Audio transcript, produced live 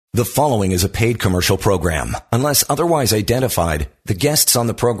The following is a paid commercial program. Unless otherwise identified, the guests on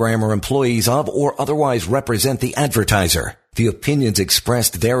the program are employees of or otherwise represent the advertiser. The opinions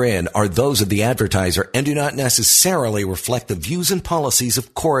expressed therein are those of the advertiser and do not necessarily reflect the views and policies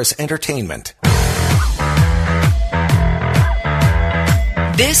of Chorus Entertainment.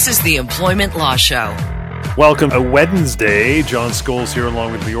 This is the Employment Law Show. Welcome to Wednesday. John Scholes here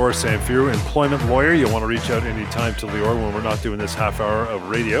along with Lior Samfiru, employment lawyer. You'll want to reach out anytime to Lior when we're not doing this half hour of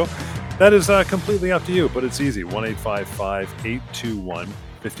radio. That is completely up to you, but it's easy.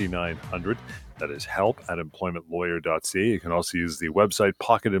 1-855-821-5900. That is help@employmentlawyer.ca. You can also use the website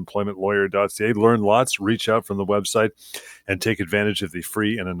pocketemploymentlawyer.ca. Learn lots, reach out from the website, and take advantage of the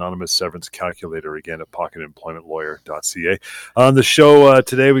free and anonymous severance calculator again at pocketemploymentlawyer.ca. On the show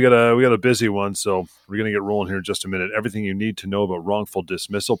today, we got a busy one, so we're going to get rolling here in just a minute. Everything you need to know about wrongful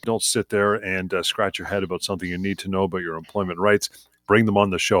dismissal. Don't sit there and scratch your head about something you need to know about your employment rights. Bring them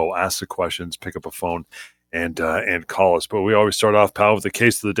on the show. Ask the questions. Pick up a phone and call us. But we always start off, pal, with the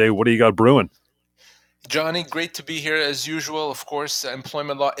case of the day. What do you got brewing? Johnny, great to be here as usual. Of course,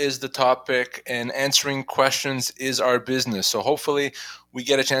 employment law is the topic and answering questions is our business. So hopefully we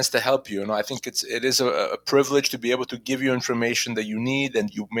get a chance to help you. And I think it is a privilege to be able to give you information that you need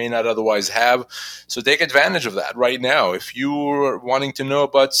and you may not otherwise have. So take advantage of that right now. If you're wanting to know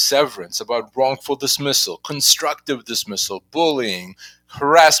about severance, about wrongful dismissal, constructive dismissal, bullying,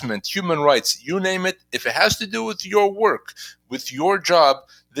 harassment, human rights, you name it, if it has to do with your work, with your job,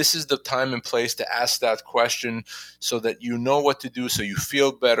 this is the time and place to ask that question so that you know what to do, so you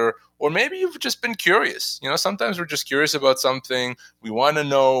feel better. Or maybe you've just been curious. You know, sometimes we're just curious about something. We want to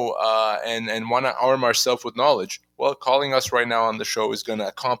know and want to arm ourselves with knowledge. Well, calling us right now on the show is going to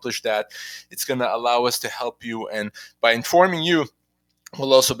accomplish that. It's going to allow us to help you. And by informing you,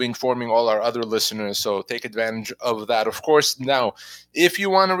 we'll also be informing all our other listeners, so take advantage of that. Of course, now, if you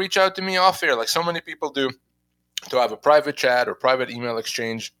want to reach out to me off air, like so many people do, to have a private chat or private email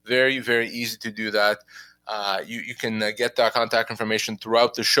exchange, very, very easy to do that. You can get that contact information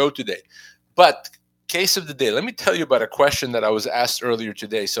throughout the show today. But case of the day, let me tell you about a question that I was asked earlier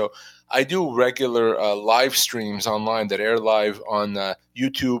today. So I do regular live streams online that air live on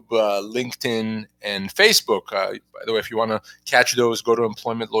YouTube, LinkedIn, and Facebook. By the way, if you want to catch those, go to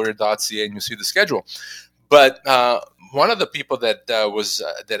employmentlawyer.ca and you'll see the schedule. But one of the people that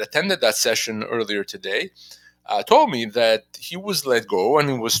attended that session earlier today told me that he was let go and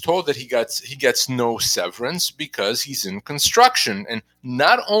he was told that he gets no severance because he's in construction. And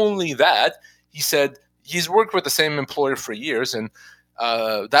not only that, he said he's worked with the same employer for years, and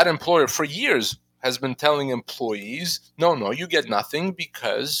that employer for years has been telling employees, no, you get nothing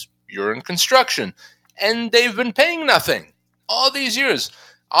because you're in construction. And they've been paying nothing all these years.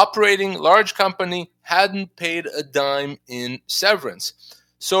 Operating large company, hadn't paid a dime in severance.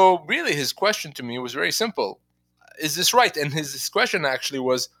 So really his question to me was very simple. Is this right? And his question actually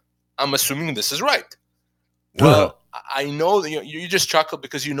was, I'm assuming this is right. Well, I know that you just chuckled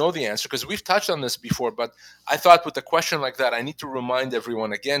because you know the answer, because we've touched on this before, but I thought with a question like that, I need to remind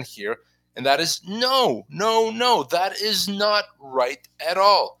everyone again here, and that is no, that is not right at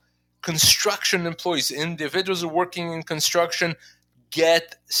all. Construction employees, individuals working in construction,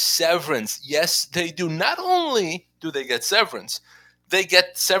 get severance. Yes, they do. Not only do they get severance, they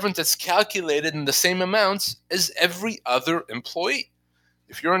get severance that's calculated in the same amounts as every other employee.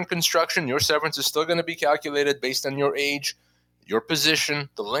 If you're in construction, your severance is still going to be calculated based on your age, your position,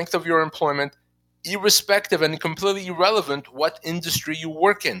 the length of your employment, irrespective and completely irrelevant what industry you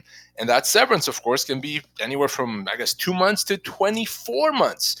work in. And that severance, of course, can be anywhere from, 2 months to 24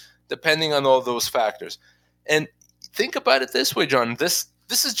 months, depending on all those factors. And think about it this way, John. This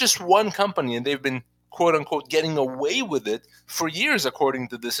is just one company, and they've been quote-unquote getting away with it for years, according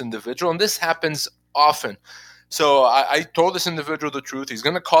to this individual, and this happens often. So I told this individual the truth. He's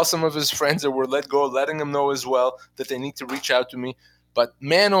going to call some of his friends that were let go, letting them know as well that they need to reach out to me. But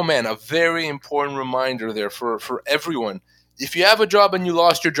man, oh man, a very important reminder there for everyone. If you have a job and you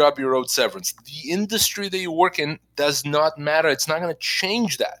lost your job, you're owed severance. The industry that you work in does not matter. It's not going to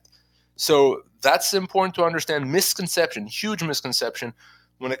change that. So that's important to understand. Misconception, huge misconception,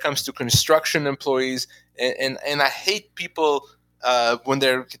 when it comes to construction employees, and I hate people when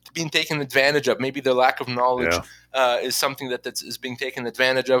they're being taken advantage of. Maybe their lack of knowledge is something that is being taken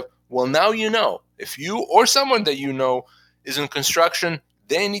advantage of. Well, now you know. If you or someone that you know is in construction,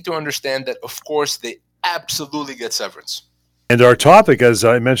 they need to understand that, of course, they absolutely get severance. And our topic, as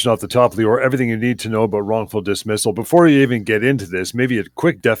I mentioned off the top, Lior, everything you need to know about wrongful dismissal. Before you even get into this, maybe a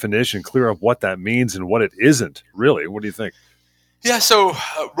quick definition, clear up what that means and what it isn't, really. What do you think? Yeah, so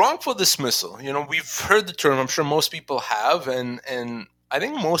wrongful dismissal, we've heard the term, I'm sure most people have, and I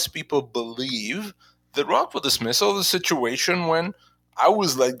think most people believe that wrongful dismissal is a situation when I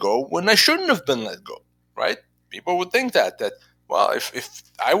was let go when I shouldn't have been let go, right? People would think that well, if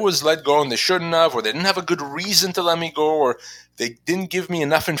I was let go and they shouldn't have, or they didn't have a good reason to let me go, or they didn't give me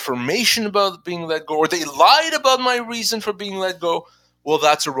enough information about being let go, or they lied about my reason for being let go, well,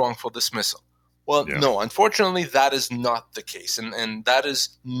 that's a wrongful dismissal. Well, no, unfortunately, that is not the case, and that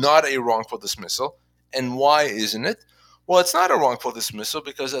is not a wrongful dismissal. And why isn't it? Well, it's not a wrongful dismissal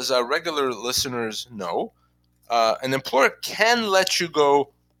because, as our regular listeners know, an employer can let you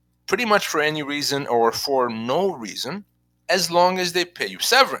go pretty much for any reason or for no reason, as long as they pay you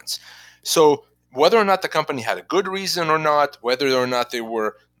severance. So whether or not the company had a good reason or not, whether or not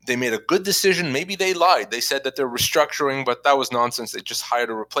they made a good decision, maybe they lied. They said that they're restructuring, but that was nonsense. They just hired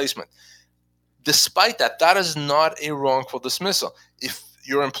a replacement. Despite that, that is not a wrongful dismissal. If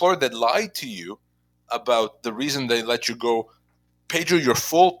your employer that lied to you about the reason they let you go paid you your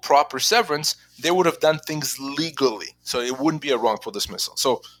full proper severance, they would have done things legally. So it wouldn't be a wrongful dismissal.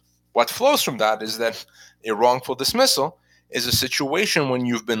 So what flows from that is that a wrongful dismissal is a situation when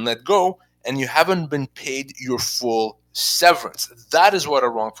you've been let go and you haven't been paid your full severance. That is what a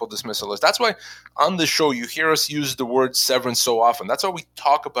wrongful dismissal is. That's why on the show you hear us use the word severance so often. That's why we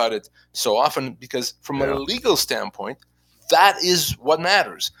talk about it so often, because from a legal standpoint, that is what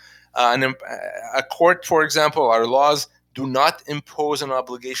matters. A court, for example, our laws do not impose an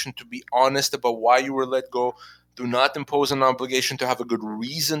obligation to be honest about why you were let go, do not impose an obligation to have a good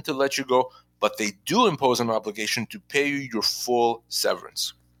reason to let you go, but they do impose an obligation to pay you your full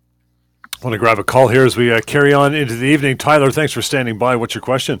severance. I want to grab a call here as we carry on into the evening. Tyler, thanks for standing by. What's your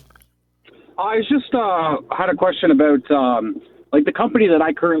question? I just had a question about the company that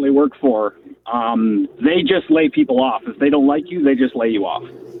I currently work for. They just lay people off. If they don't like you, they just lay you off.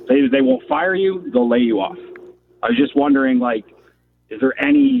 They won't fire you. They'll lay you off. I was just wondering, is there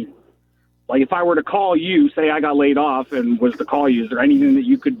any, if I were to call you, say I got laid off and was to call you, is there anything that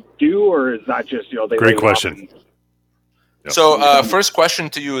you could do, or is that just, they Great question. Yep. So first question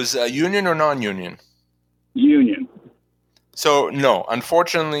to you is union or non-union? Union. So no,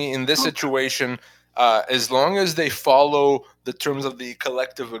 unfortunately, in this situation, as long as they follow the terms of the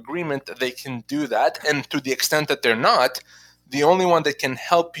collective agreement, they can do that. And to the extent that they're not, the only one that can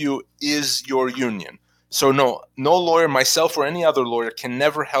help you is your union. So no lawyer, myself or any other lawyer, can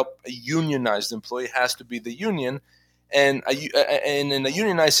never help a unionized employee. It has to be the union. And in a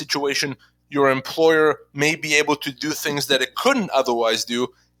unionized situation, your employer may be able to do things that it couldn't otherwise do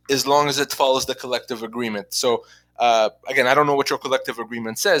as long as it follows the collective agreement. So again, I don't know what your collective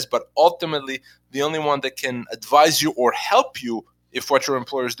agreement says, but ultimately the only one that can advise you or help you if what your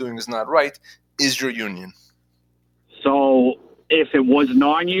employer is doing is not right is your union. So if it was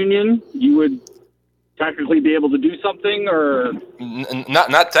non-union, you would technically be able to do something, or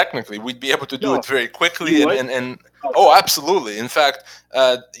not technically. We'd be able to do it very quickly, and oh, absolutely. In fact,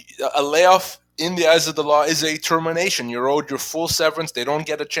 a layoff in the eyes of the law is a termination. You're owed your full severance. They don't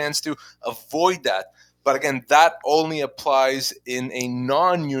get a chance to avoid that. But again, that only applies in a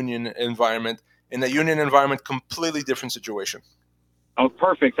non-union environment. In a union environment, completely different situation. Oh,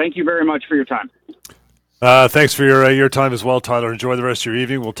 perfect. Thank you very much for your time. Thanks for your time as well, Tyler. Enjoy the rest of your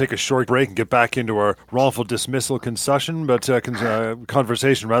evening. We'll take a short break and get back into our wrongful dismissal conversation.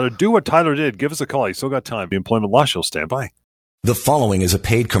 Do what Tyler did. Give us a call. You still got time. The Employment Law Show. Stand by. The following is a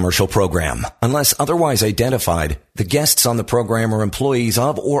paid commercial program. Unless otherwise identified, the guests on the program are employees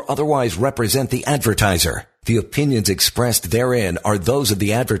of or otherwise represent the advertiser. The opinions expressed therein are those of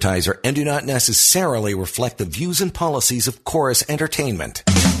the advertiser and do not necessarily reflect the views and policies of Chorus Entertainment.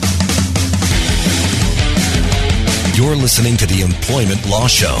 You're listening to the Employment Law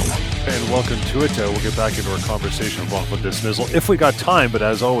Show. And welcome to it. We'll get back into our conversation of wrongful dismissal if we got time, but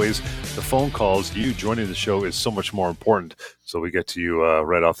as always, the phone calls, you joining the show is so much more important. So we get to you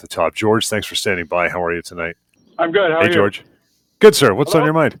right off the top. George, thanks for standing by. How are you tonight? I'm good. How are you? Hey, George. Good, sir. What's on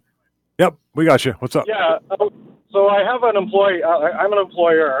your mind? Yep, we got you. What's up? Yeah, so I have an employee. I'm an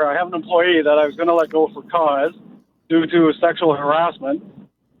employer. I have an employee that I was going to let go for cause due to sexual harassment,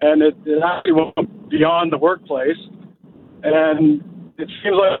 and it actually went beyond the workplace. And it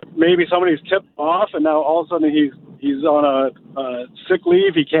seems like maybe somebody's tipped off, and now all of a sudden he's on a sick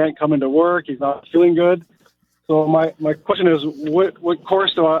leave. He can't come into work. He's not feeling good. So my question is, what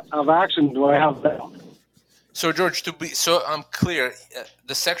course of action do I have now? So George, I'm clear,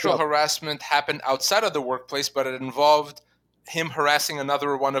 the sexual harassment happened outside of the workplace, but it involved him harassing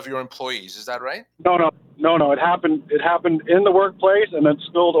another one of your employees. Is that right? No. It happened in the workplace, and then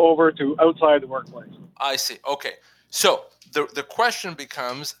spilled over to outside the workplace. I see. Okay. So The question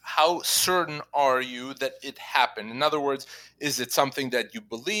becomes, how certain are you that it happened? In other words, is it something that you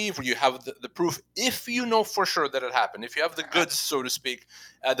believe, or you have the proof? If you know for sure that it happened, if you have the goods, so to speak,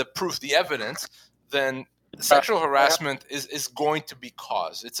 the proof, the evidence, then sexual harassment is going to be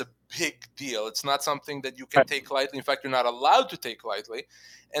cause. It's a big deal. It's not something that you can take lightly. In fact, you're not allowed to take lightly.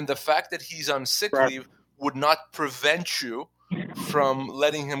 And the fact that he's on sick leave would not prevent you from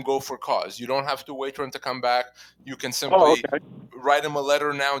letting him go for cause. You don't have to wait for him to come back. You can simply write him a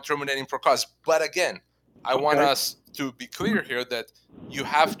letter now and terminate him for cause. But again, I want us to be clear here that you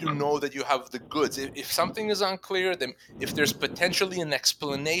have to know that you have the goods. If something is unclear, then if there's potentially an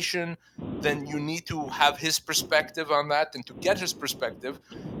explanation, then you need to have his perspective on that. And to get his perspective,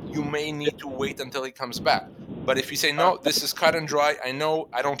 you may need to wait until he comes back. But if you say, no, this is cut and dry, I know,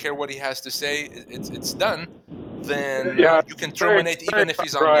 I don't care what he has to say, it's done, then you can terminate even if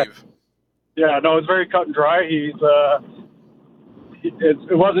he's on leave. Yeah, no, it's very cut and dry.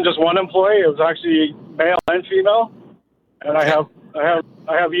 It wasn't just one employee; it was actually male and female. And I have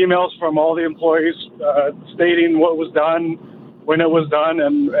emails from all the employees stating what was done, when it was done,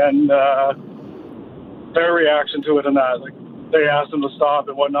 and their reaction to it, and that. Like, they asked him to stop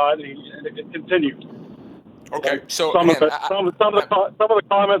and whatnot, and it continued. Okay, so some of the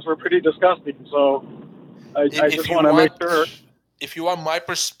comments were pretty disgusting. So I just want to make sure. If you want my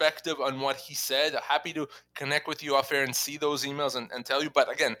perspective on what he said, I'm happy to connect with you off air and see those emails and tell you. But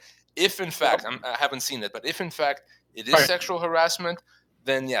again, if in fact, I haven't seen it, but if in fact it is sexual harassment,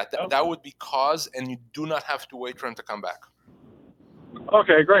 then that would be cause, and you do not have to wait for him to come back.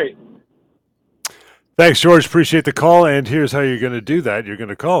 Okay, great. Thanks, George. Appreciate the call. And here's how you're going to do that. You're going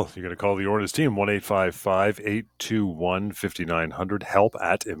to call the Ornis team, 1-855-821-5900,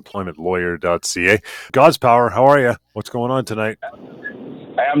 help@employmentlawyer.ca. God's Power, how are you? What's going on tonight?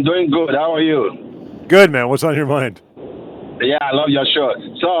 I am doing good. How are you? Good, man. What's on your mind? Yeah, I love your show.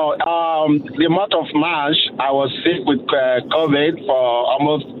 So, the month of March, I was sick with COVID for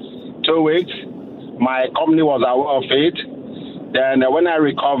almost 2 weeks. My company was aware of it. Then when I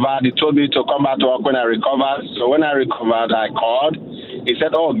recovered, he told me to come back to work when I recovered. So when I recovered, I called. He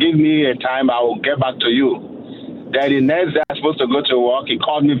said, give me a time. I will get back to you. Then the next day I was supposed to go to work. He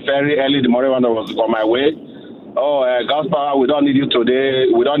called me very early in the morning when I was on my way. God's Power, we don't need you today.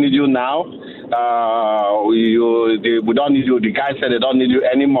 We don't need you now. We don't need you. The guy said they don't need you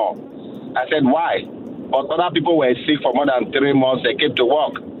anymore. I said, why? But other people were sick for more than 3 months. They came to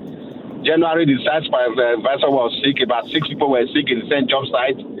work. January, the site supervisor was sick. About 6 people were sick in the same job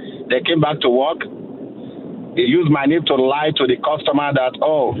site. They came back to work. He used my name to lie to the customer that,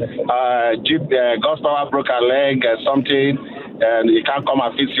 God's Power broke her leg or something, and he can't come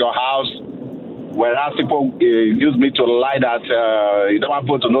and fix your house. Whereas people used me to lie that you don't want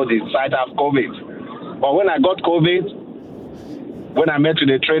people to know the site have COVID. But when I got COVID, when I met with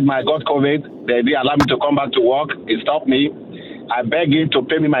the trade, I got COVID, they didn't allow me to come back to work. He stopped me. I begged him to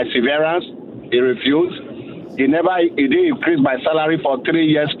pay me my severance. He refused. He didn't increase my salary for 3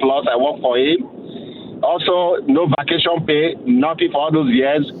 years plus. I worked for him. Also, no vacation pay, nothing for all those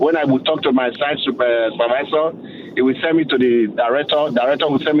years. When I would talk to my site supervisor, he would send me to the director. Director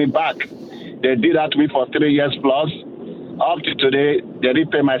would send me back. They did that to me for 3 years plus. Up to today, they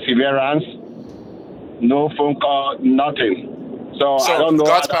didn't pay my severance. No phone call, nothing. So I don't know.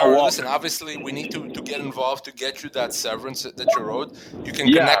 God's Power, listen, obviously we need to get involved to get you that severance that you're owed. You can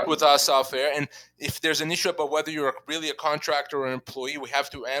connect with us off air. And if there's an issue about whether you're really a contractor or an employee, we have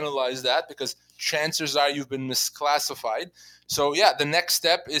to analyze that because chances are you've been misclassified. So the next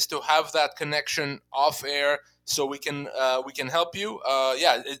step is to have that connection off air so we can help you.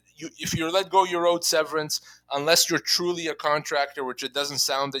 If you're let go, you're owed severance unless you're truly a contractor, which it doesn't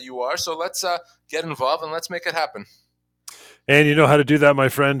sound that you are. So let's get involved and let's make it happen. And you know how to do that, my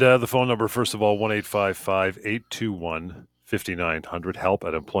friend. The phone number, first of all, 1-855-821-5900,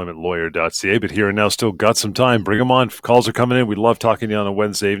 help@employmentlawyer.ca. But here and now, still got some time. Bring them on. Calls are coming in. We love talking to you on a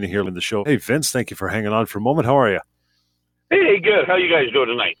Wednesday evening here in the show. Hey, Vince, thank you for hanging on for a moment. How are you? Hey, good. How you guys doing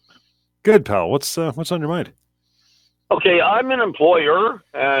tonight? Good, pal. What's on your mind? Okay, I'm an employer,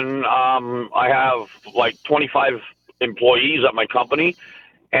 and I have like 25 employees at my company.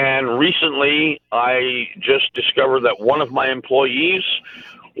 And recently, I just discovered that one of my employees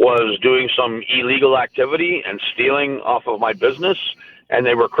was doing some illegal activity and stealing off of my business, and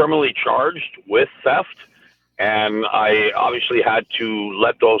they were criminally charged with theft. And I obviously had to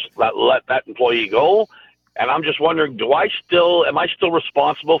let that employee go. And I'm just wondering, am I still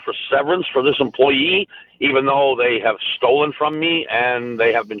responsible for severance for this employee, even though they have stolen from me and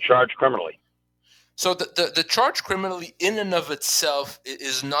they have been charged criminally? So the charge criminally in and of itself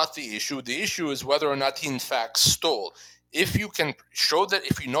is not the issue. The issue is whether or not he in fact stole. If you can show that,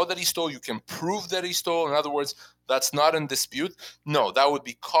 if you know that he stole, you can prove that he stole. In other words, that's not in dispute. No, that would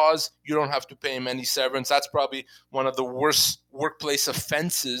be cause. You don't have to pay him any severance. That's probably one of the worst workplace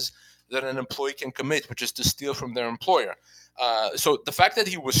offenses that an employee can commit, which is to steal from their employer. So the fact that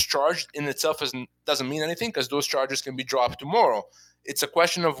he was charged in itself doesn't mean anything, because those charges can be dropped tomorrow. It's a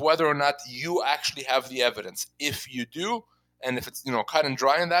question of whether or not you actually have the evidence. If you do, and if it's cut and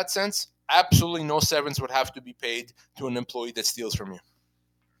dry in that sense, absolutely no severance would have to be paid to an employee that steals from you.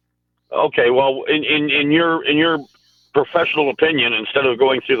 Okay, well, in your professional opinion, instead of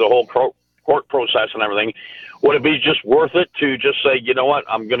going through the whole court process and everything, would it be just worth it to just say, you know what,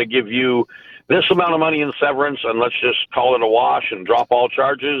 I'm going to give you this amount of money in severance and let's just call it a wash and drop all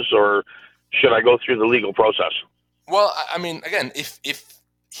charges, or should I go through the legal process? Well, I mean, again, if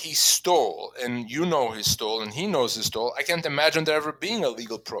he stole and he knows he stole, I can't imagine there ever being a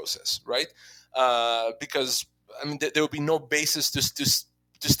legal process, right? Because, I mean, there would be no basis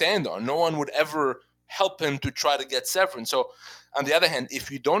to stand on. No one would ever help him to try to get severance. So, on the other hand,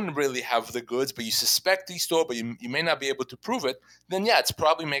 if you don't really have the goods, but you suspect he stole, but you may not be able to prove it, then yeah, it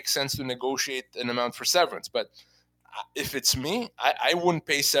probably makes sense to negotiate an amount for severance. But if it's me, I wouldn't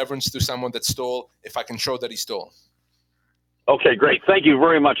pay severance to someone that stole if I can show that he stole. Okay, great. Thank you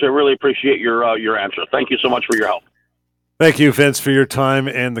very much. I really appreciate your answer. Thank you so much for your help. Thank you, Vince, for your time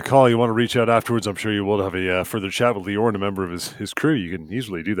and the call. You want to reach out afterwards, I'm sure you will have a further chat with Lior and a member of his crew. You can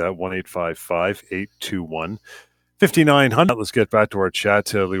easily do that, 1-855-821-5900. Let's get back to our chat,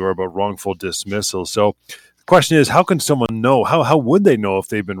 Lior, about wrongful dismissal. So the question is, how can someone know? How would they know if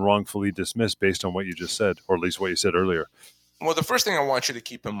they've been wrongfully dismissed based on what you just said, or at least what you said earlier? Well, the first thing I want you to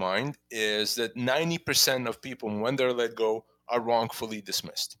keep in mind is that 90% of people, when they're let go, are wrongfully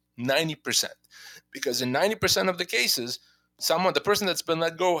dismissed. 90%. Because in 90% of the cases, the person that's been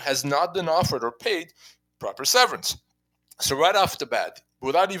let go has not been offered or paid proper severance. So right off the bat,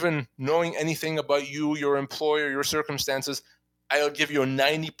 without even knowing anything about you, your employer, your circumstances, I'll give you a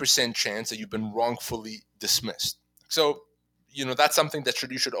 90% chance that you've been wrongfully dismissed. So, that's something that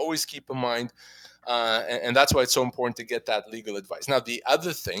you should always keep in mind. And that's why it's so important to get that legal advice. Now, the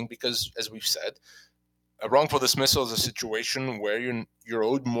other thing, because as we've said, a wrongful dismissal is a situation where you're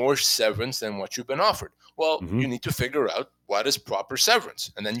owed more severance than what you've been offered. Well, you need to figure out what is proper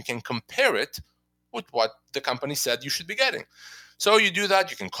severance, and then you can compare it with what the company said you should be getting. So you do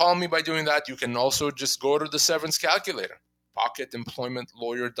that. You can call me by doing that. You can also just go to the severance calculator.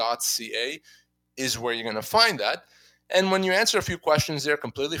 PocketEmploymentLawyer.ca is where you're going to find that. And when you answer a few questions there,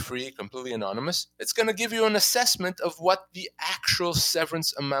 completely free, completely anonymous, it's going to give you an assessment of what the actual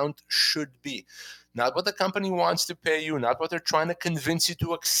severance amount should be. Not what the company wants to pay you, not what they're trying to convince you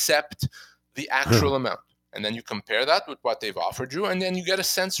to accept, the actual amount. And then you compare that with what they've offered you, and then you get a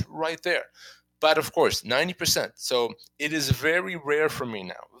sense right there. But of course, 90%. So it is very rare for me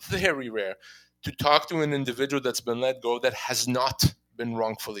now, very rare, to talk to an individual that's been let go that has not been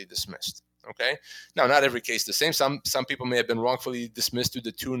wrongfully dismissed. Okay. Now, not every case the same. Some people may have been wrongfully dismissed to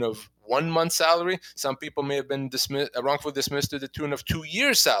the tune of 1 month's salary. Some people may have been wrongfully dismissed to the tune of 2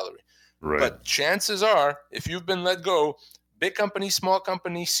 years' salary. Right. But chances are, if you've been let go, big company, small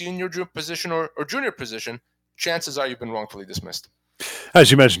company, senior position or junior position, chances are you've been wrongfully dismissed. As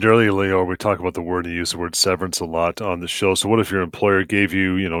you mentioned earlier, Leo, we talk about you use the word severance a lot on the show. So what if your employer gave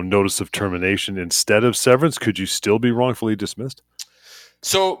you, notice of termination instead of severance? Could you still be wrongfully dismissed?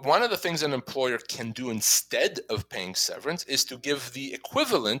 So one of the things an employer can do instead of paying severance is to give the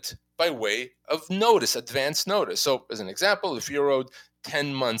equivalent by way of notice, advance notice. So as an example, if you're owed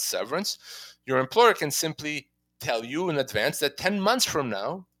 10 months severance, your employer can simply tell you in advance that 10 months from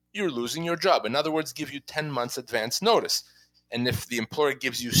now, you're losing your job. In other words, give you 10 months advance notice. And if the employer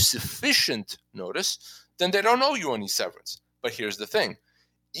gives you sufficient notice, then they don't owe you any severance. But here's the thing.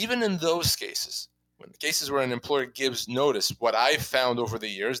 Even in those cases, when the cases where an employer gives notice, what I've found over the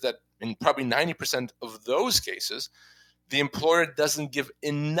years that in probably 90% of those cases, the employer doesn't give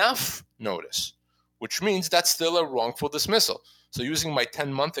enough notice, which means that's still a wrongful dismissal. So using my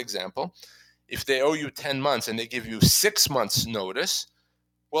 10-month example, if they owe you 10 months and they give you 6 months notice,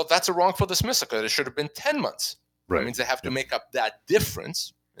 well, that's a wrongful dismissal because it should have been 10 months. Right. That means they have to make up that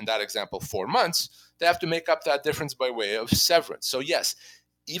difference. In that example, 4 months, they have to make up that difference by way of severance. So yes,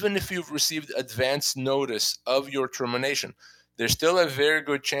 even if you've received advance notice of your termination, there's still a very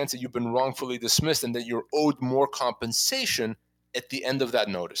good chance that you've been wrongfully dismissed and that you're owed more compensation at the end of that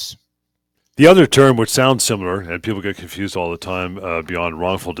notice. The other term, which sounds similar, and people get confused all the time beyond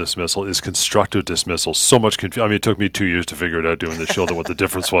wrongful dismissal, is constructive dismissal. So much confusion. I mean, it took me 2 years to figure it out doing the show, what the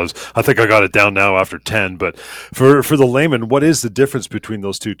difference was. I think I got it down now after 10. But for the layman, what is the difference between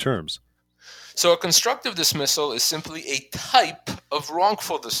those two terms? So a constructive dismissal is simply a type of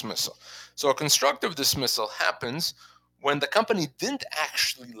wrongful dismissal. So a constructive dismissal happens when the company didn't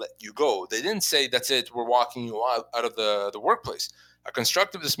actually let you go. They didn't say, that's it, we're walking you out of the workplace. A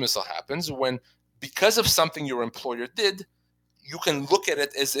constructive dismissal happens when, because of something your employer did, you can look at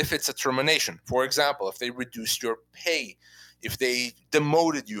it as if it's a termination. For example, if they reduced your pay, if they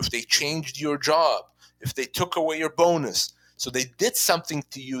demoted you, if they changed your job, if they took away your bonus. So they did something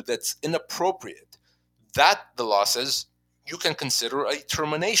to you that's inappropriate. That, the law says, you can consider a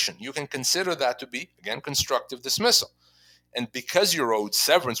termination. You can consider that to be, again, constructive dismissal. And because you're owed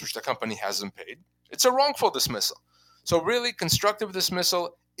severance, which the company hasn't paid, it's a wrongful dismissal. So really, constructive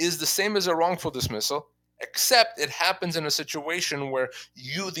dismissal is the same as a wrongful dismissal, except it happens in a situation where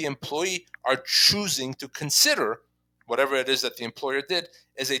you, the employee, are choosing to consider whatever it is that the employer did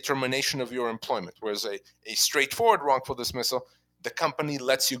as a termination of your employment. Whereas a straightforward wrongful dismissal, the company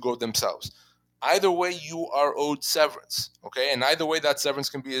lets you go themselves. Either way, you are owed severance, okay? And either way, that severance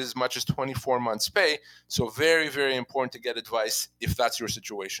can be as much as 24 months' pay. So very, very important to get advice if that's your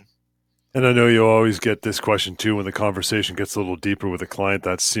situation. And I know you always get this question too when the conversation gets a little deeper with a client.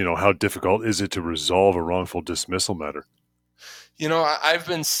 That's, how difficult is it to resolve a wrongful dismissal matter? I've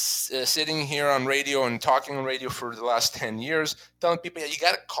been sitting here on radio and talking on radio for the last 10 years, telling people, you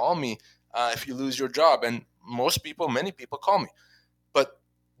got to call me if you lose your job. And many people call me. But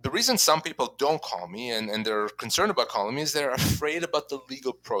the reason some people don't call me and they're concerned about calling me is they're afraid about the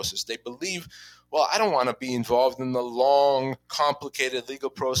legal process. They believe, well, I don't want to be involved in the long, complicated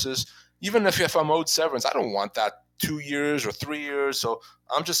legal process. Even if I'm owed severance, I don't want that 2 years or 3 years. So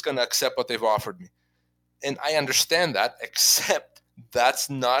I'm just going to accept what they've offered me. And I understand that, except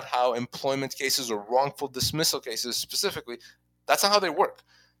that's not how employment cases or wrongful dismissal cases specifically, that's not how they work.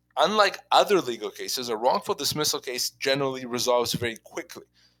 Unlike other legal cases, a wrongful dismissal case generally resolves very quickly.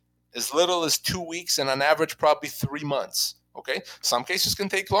 As little as 2 weeks and on average probably 3 months. Okay, some cases can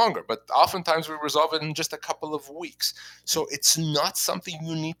take longer, but oftentimes we resolve it in just a couple of weeks. So it's not something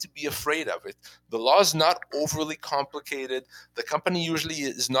you need to be afraid of. The law is not overly complicated. The company usually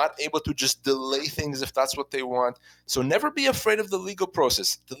is not able to just delay things if that's what they want. So never be afraid of the legal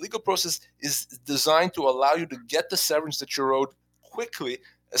process. The legal process is designed to allow you to get the severance that you're owed quickly,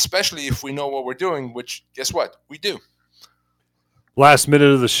 especially if we know what we're doing, which, guess what? We do. Last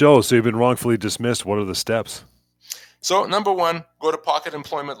minute of the show, so you've been wrongfully dismissed. What are the steps? So, number one, go to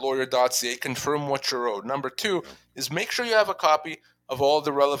pocketemploymentlawyer.ca, confirm what you're owed. Number two is make sure you have a copy of all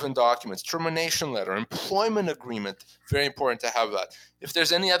the relevant documents, termination letter, employment agreement, very important to have that. If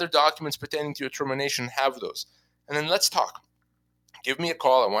there's any other documents pertaining to your termination, have those. And then let's talk. Give me a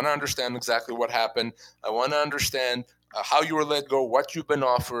call. I want to understand exactly what happened. I want to understand how you were let go, what you've been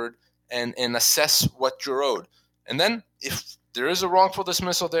offered, and assess what you're owed. And then if there is a wrongful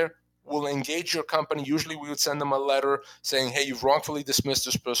dismissal there, we'll engage your company. Usually we would send them a letter saying, hey, you've wrongfully dismissed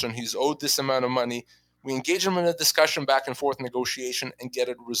this person. He's owed this amount of money. We engage them in a discussion, back and forth negotiation, and get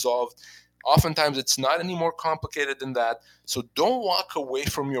it resolved. Oftentimes it's not any more complicated than that. So don't walk away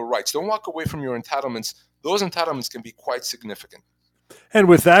from your rights. Don't walk away from your entitlements. Those entitlements can be quite significant. And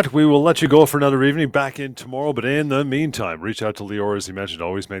with that, we will let you go for another evening, back in tomorrow. But in the meantime, reach out to Lior, as he mentioned.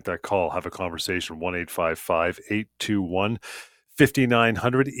 Always make that call. Have a conversation, 1-855-821-5900.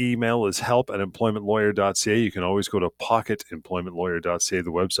 Email is help@employmentlawyer.ca. You can always go to pocketemploymentlawyer.ca, the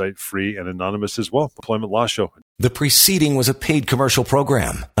website, free and anonymous as well. Employment Law Show. The preceding was a paid commercial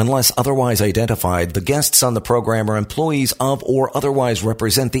program. Unless otherwise identified, the guests on the program are employees of or otherwise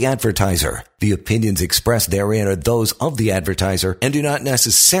represent the advertiser. The opinions expressed therein are those of the advertiser and do not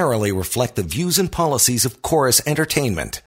necessarily reflect the views and policies of Chorus Entertainment.